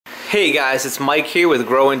Hey guys, it's Mike here with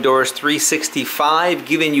Grow Indoors 365,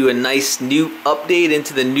 giving you a nice new update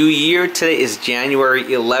into the new year. Today is January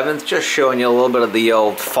 11th, just showing you a little bit of the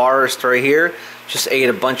old forest right here. Just ate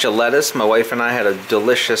a bunch of lettuce. My wife and I had a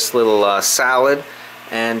delicious little salad,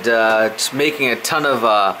 and just making a ton of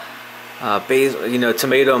basil,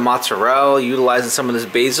 tomato and mozzarella, utilizing some of this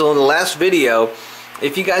basil. In the last video,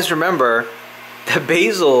 if you guys remember, the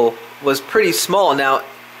basil was pretty small. Now,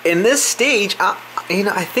 in this stage,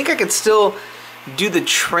 I think I could still do the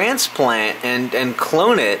transplant and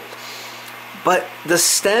clone it, but the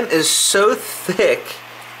stem is so thick.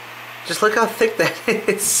 Just look how thick that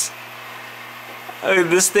is. I mean,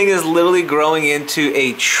 this thing is literally growing into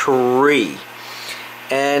a tree,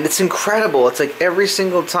 and it's incredible. It's like every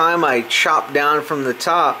single time I chop down from the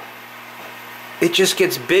top, it just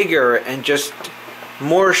gets bigger and just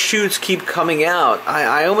more shoots keep coming out.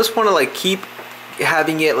 I almost want to like keep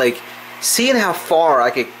having it, like seeing how far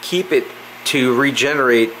I could keep it to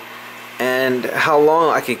regenerate and how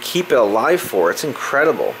long I could keep it alive for. It's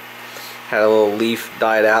incredible. Had a little leaf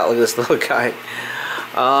died out. Look at this little guy.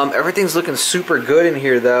 Everything's looking super good in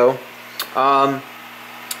here though.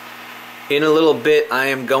 In a little bit I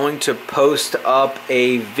am going to post up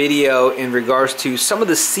a video in regards to some of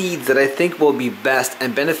the seeds that I think will be best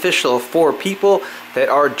and beneficial for people that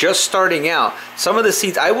are just starting out. Some of the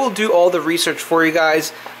seeds, I will do all the research for you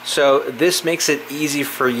guys, so this makes it easy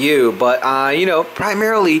for you. But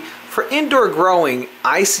primarily for indoor growing,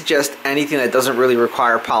 I suggest anything that doesn't really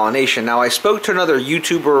require pollination. Now, I spoke to another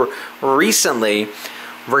YouTuber recently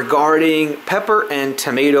regarding pepper and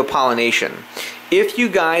tomato pollination. If you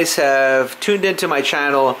guys have tuned into my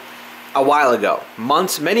channel a while ago,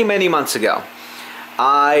 many months ago,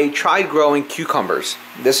 I tried growing cucumbers.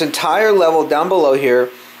 This entire level down below here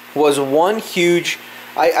was one huge,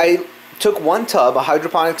 I took one tub, a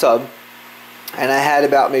hydroponic tub, and I had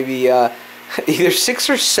about maybe either 6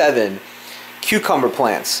 or 7 cucumber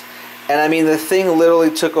plants. And I mean, the thing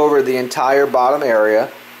literally took over the entire bottom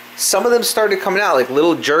area. Some of them started coming out, like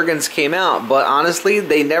little jergens came out, but honestly,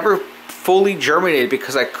 they never fully germinated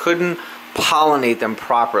because I couldn't pollinate them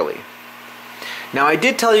properly. Now, I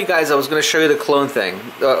did tell you guys I was going to show you the clone thing.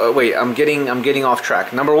 Wait, I'm getting off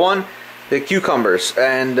track. Number one, the cucumbers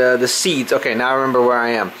and the seeds. Okay, now I remember where I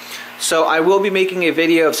am. So I will be making a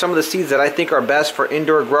video of some of the seeds that I think are best for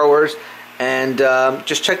indoor growers, and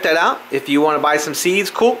just check that out. If you want to buy some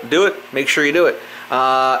seeds, cool, do it. Make sure you do it.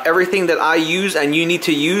 Everything that I use and you need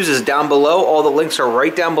to use is down below. All the links are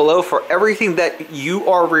right down below for everything that you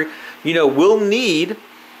are will need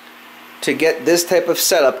to get this type of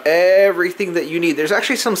setup. Everything that you need. There's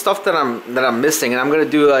actually some stuff that I'm missing, and I'm going to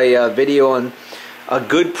do a video on a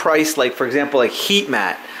good price, like for example, like heat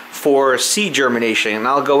mat for seed germination, and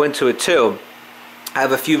I'll go into it too. I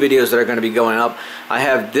have a few videos that are going to be going up. I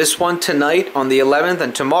have this one tonight on the 11th,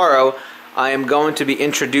 and tomorrow I am going to be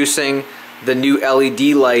introducing the new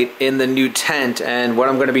LED light in the new tent, and what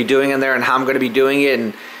I'm going to be doing in there and how I'm going to be doing it.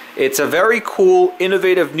 And it's a very cool,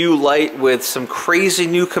 innovative new light with some crazy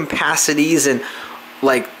new capacities, and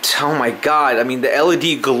like, oh my god, I mean, the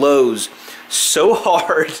LED glows so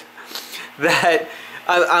hard that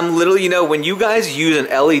I'm literally, when you guys use an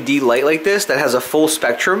LED light like this that has a full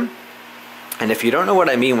spectrum, and if you don't know what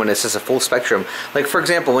I mean when it says a full spectrum, like for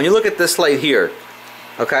example, when you look at this light here,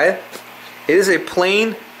 okay, it is a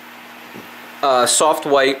plain soft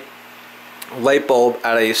white light bulb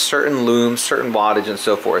at a certain lume, certain wattage, and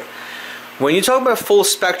so forth. When you talk about full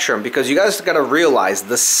spectrum, because you guys got to realize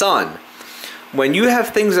the sun, when you have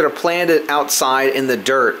things that are planted outside in the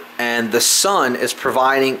dirt and the sun is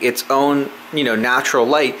providing its own natural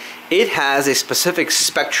light, it has a specific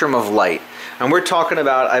spectrum of light. And we're talking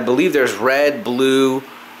about, I believe there's red, blue,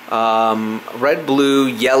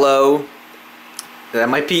 yellow, that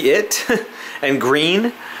might be it, and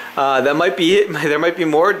green. That might be it. There might be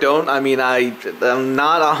more. I'm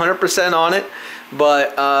not 100% on it,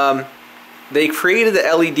 but they created the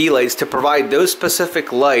LED lights to provide those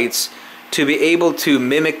specific lights to be able to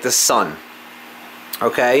mimic the sun.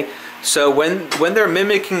 Okay, so when they're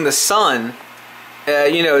mimicking the sun,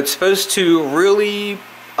 it's supposed to really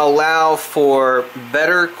allow for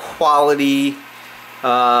better quality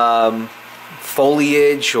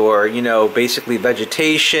foliage, or basically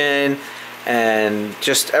vegetation, and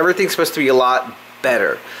just everything's supposed to be a lot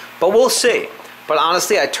better. But we'll see. But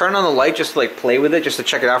honestly, I turned on the light just to like play with it, just to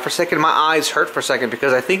check it out for a second. My eyes hurt for a second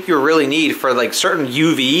because I think you really need, for like certain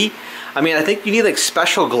UV, I think you need like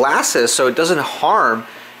special glasses so it doesn't harm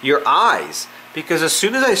your eyes. Because as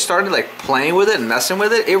soon as I started like playing with it and messing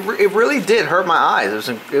with it, it really did hurt my eyes.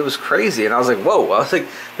 It was crazy, and I was like, whoa. I was like,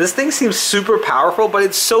 this thing seems super powerful, but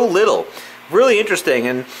it's so little. Really interesting.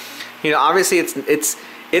 And You know, obviously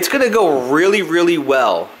it's gonna go really, really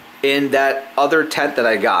well in that other tent that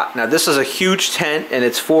I got. Now this is a huge tent and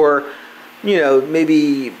it's for, you know,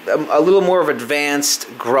 maybe a little more of advanced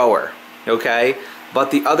grower, okay?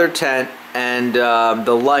 But the other tent and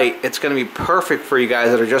the light, it's gonna be perfect for you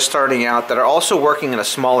guys that are just starting out, that are also working in a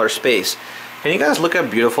smaller space. Can you guys look how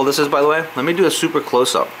beautiful this is, by the way? Let me do a super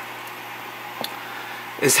close-up.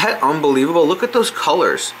 Is that unbelievable? Look at those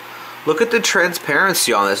colors. Look at the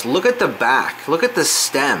transparency on this. Look at the back. Look at the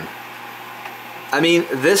stem. I mean,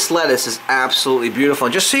 this lettuce is absolutely beautiful.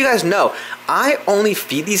 And just so you guys know, I only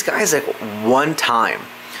feed these guys like one time.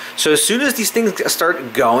 So as soon as these things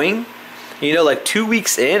start going, you know, like 2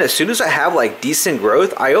 weeks in, as soon as I have like decent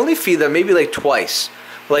growth, I only feed them maybe like twice.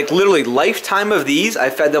 Like literally lifetime of these, I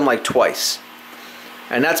fed them like twice.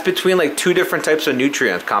 And that's between like 2 different types of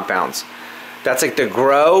nutrient compounds. That's like the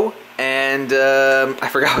grow and I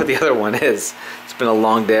forgot what the other one is. It's been a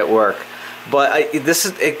long day at work. But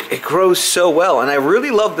it grows so well, and I really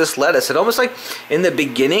love this lettuce. It almost like in the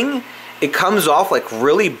beginning, it comes off like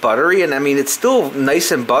really buttery, and I mean it's still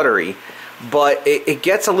nice and buttery, but it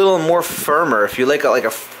gets a little more firmer. If you like a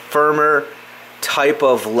firmer type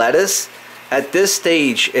of lettuce, at this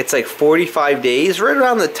stage it's like 45 days, right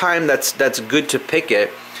around the time that's good to pick it.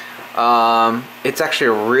 It's actually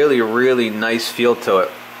a really, really nice feel to it.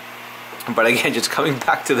 But again, just coming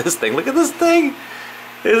back to this thing, look at this thing.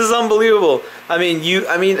 This is unbelievable. I mean,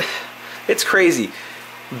 it's crazy.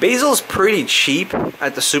 Basil's pretty cheap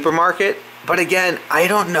at the supermarket, but again, I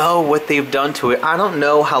don't know what they've done to it. I don't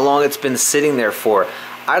know how long it's been sitting there for.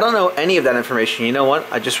 I don't know any of that information. You know what?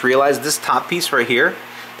 I just realized this top piece right here,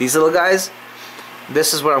 these little guys,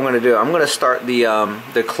 this is what I'm gonna do. I'm gonna start the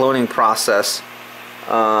cloning process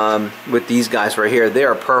with these guys right here. They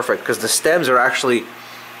are perfect because the stems are actually,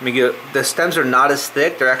 the stems are not as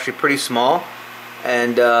thick. They're actually pretty small.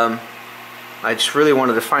 And I just really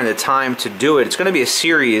wanted to find the time to do it. It's going to be a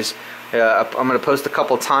series. I'm going to post a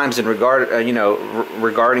couple times in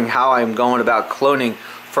regarding how I'm going about cloning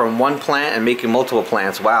from one plant and making multiple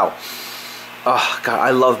plants. Wow. Oh God,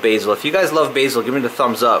 I love basil. If you guys love basil, give me the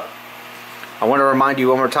thumbs up. I want to remind you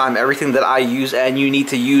one more time, everything that I use and you need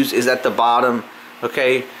to use is at the bottom.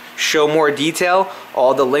 Okay. Show more detail.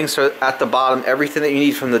 All the links are at the bottom. Everything that you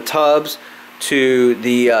need, from the tubs to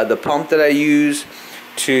the pump that I use,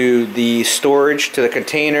 to the storage, to the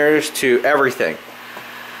containers, to everything.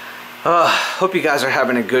 Hope you guys are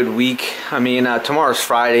having a good week. I mean, tomorrow's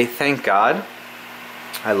Friday, thank God.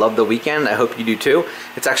 I love the weekend. I hope you do too.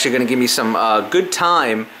 It's actually going to give me some good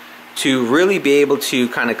time to really be able to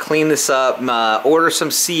kind of clean this up, order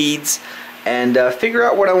some seeds, and figure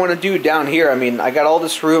out what I want to do down here. I mean, I got all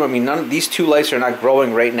this room. I mean, none of these 2 lights are not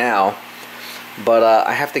growing right now. But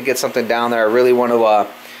I have to get something down there. I really want to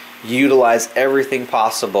utilize everything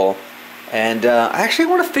possible. And I actually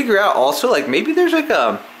want to figure out also, like, maybe there's like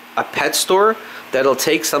a pet store that'll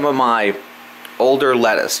take some of my older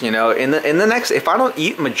lettuce, you know, in the next, if I don't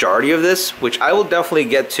eat majority of this, which I will definitely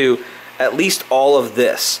get to at least all of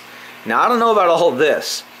this. Now, I don't know about all of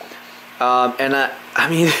this. I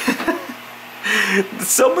mean,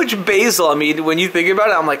 so much basil. I mean, when you think about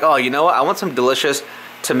it, I'm like, oh, you know what? I want some delicious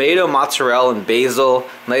tomato, mozzarella, and basil.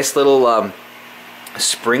 Nice little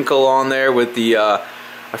sprinkle on there with the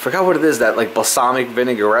I forgot what it is, that like balsamic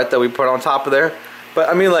vinaigrette that we put on top of there. But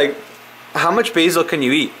I mean, like, how much basil can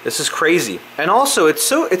you eat? This is crazy. And also, it's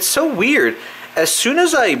so weird. As soon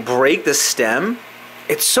as I break the stem,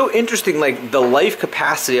 it's so interesting, like the life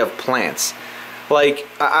capacity of plants. Like,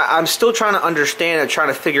 I'm still trying to understand and trying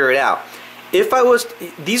to figure it out. If I was,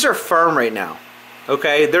 these are firm right now,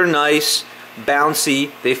 okay? They're nice,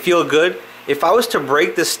 bouncy, they feel good. If I was to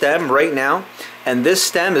break the stem right now, and this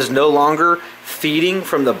stem is no longer feeding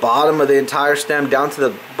from the bottom of the entire stem down to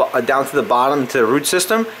the bottom to the root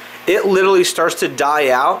system, it literally starts to die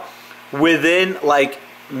out within like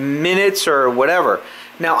minutes or whatever.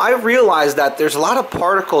 Now, I realize that there's a lot of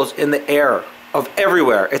particles in the air of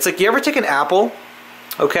everywhere. It's like, you ever take an apple,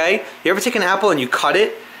 okay? You ever take an apple and you cut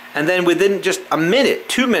it, and then within just a minute,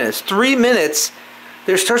 2 minutes, 3 minutes,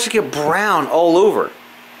 there starts to get brown all over.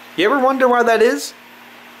 You ever wonder why that is?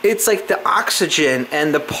 It's like the oxygen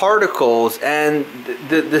and the particles and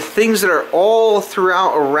the things that are all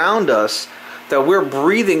throughout around us that we're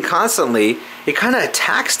breathing constantly, it kind of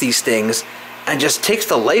attacks these things and just takes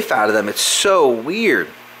the life out of them. It's so weird.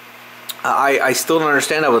 I still don't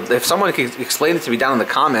understand that. If someone could explain it to me down in the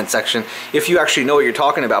comment section, if you actually know what you're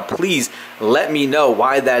talking about, please let me know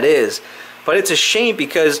why that is. But it's a shame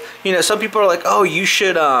because, you know, some people are like, oh, you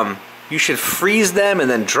should freeze them and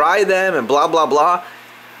then dry them and blah blah blah.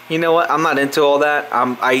 You know what? I'm not into all that.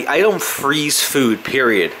 I don't freeze food,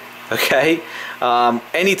 period. okay?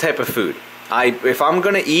 Any type of food. If I'm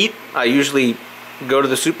gonna eat, I usually go to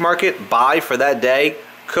the supermarket, buy for that day,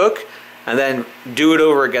 cook, and then do it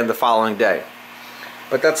over again the following day.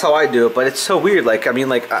 But that's how I do it. But it's so weird. Like, I mean,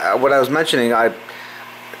 like what I was mentioning,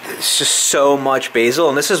 it's just so much basil,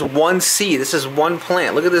 and this is one seed. This is one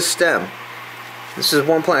plant. Look at this stem. This is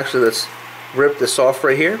one plant. Actually, let's rip this off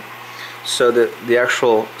right here, so that the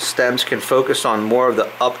actual stems can focus on more of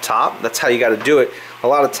the up top. That's how you got to do it. A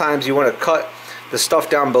lot of times you want to cut the stuff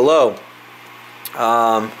down below.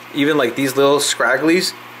 Even like these little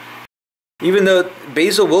scragglies. Even though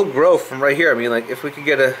basil will grow from right here. I mean, like if we could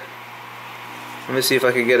get a, let me see if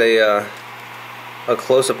I could get a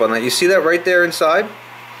close-up on that. You see that right there inside?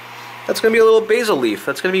 That's going to be a little basil leaf.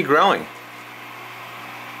 That's going to be growing.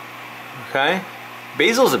 Okay?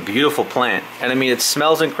 Basil is a beautiful plant. And I mean, it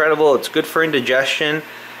smells incredible. It's good for indigestion.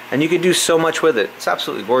 And you can do so much with it. It's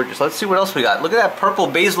absolutely gorgeous. Let's see what else we got. Look at that purple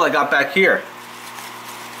basil I got back here.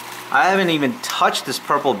 I haven't even touched this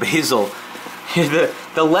purple basil.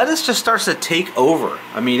 The lettuce just starts to take over.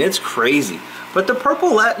 I mean, it's crazy. But the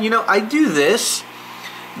purple lettuce, you know, I do this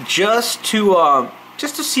just to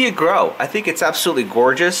see it grow. I think it's absolutely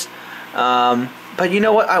gorgeous. But you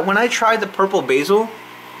know what? When I tried the purple basil,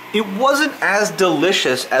 it wasn't as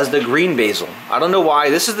delicious as the green basil. I don't know why.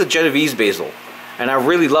 This is the Genovese basil, and I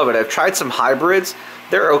really love it. I've tried some hybrids.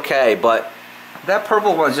 They're okay, but that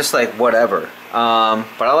purple one's just like whatever.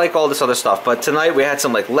 But I like all this other stuff. But tonight we had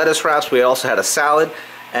some like lettuce wraps. We also had a salad,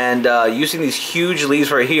 and using these huge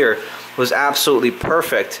leaves right here was absolutely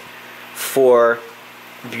perfect for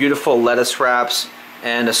beautiful lettuce wraps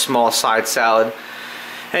and a small side salad.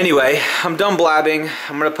 Anyway, I'm done blabbing.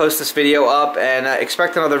 I'm going to post this video up, and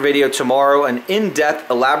expect another video tomorrow, an in-depth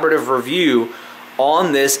elaborative review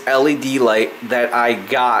on this LED light that I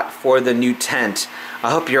got for the new tent.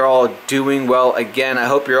 I hope you're all doing well again. I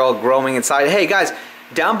hope you're all growing inside. Hey guys,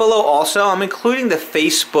 down below also, I'm including the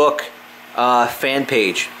Facebook fan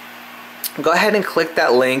page. Go ahead and click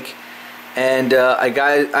that link, and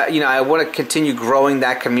I want to continue growing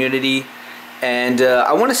that community, and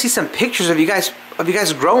I want to see some pictures of you guys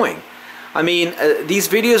growing. I mean, these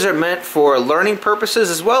videos are meant for learning purposes,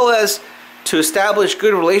 as well as to establish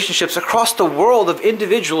good relationships across the world of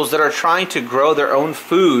individuals that are trying to grow their own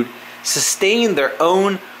food, sustain their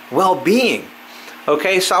own well-being.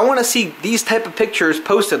 Okay, so I want to see these type of pictures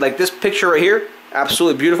posted, like this picture right here,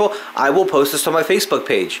 absolutely beautiful. I will post this on my Facebook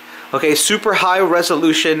page. Okay, super high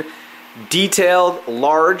resolution, detailed,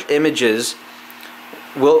 large images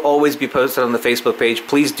will always be posted on the Facebook page.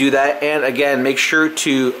 Please do that, and again, make sure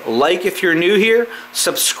to like if you're new here,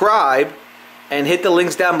 subscribe, and hit the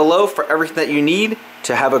links down below for everything that you need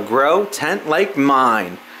to have a grow tent like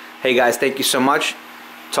mine. Hey guys, thank you so much.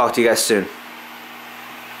 Talk to you guys soon.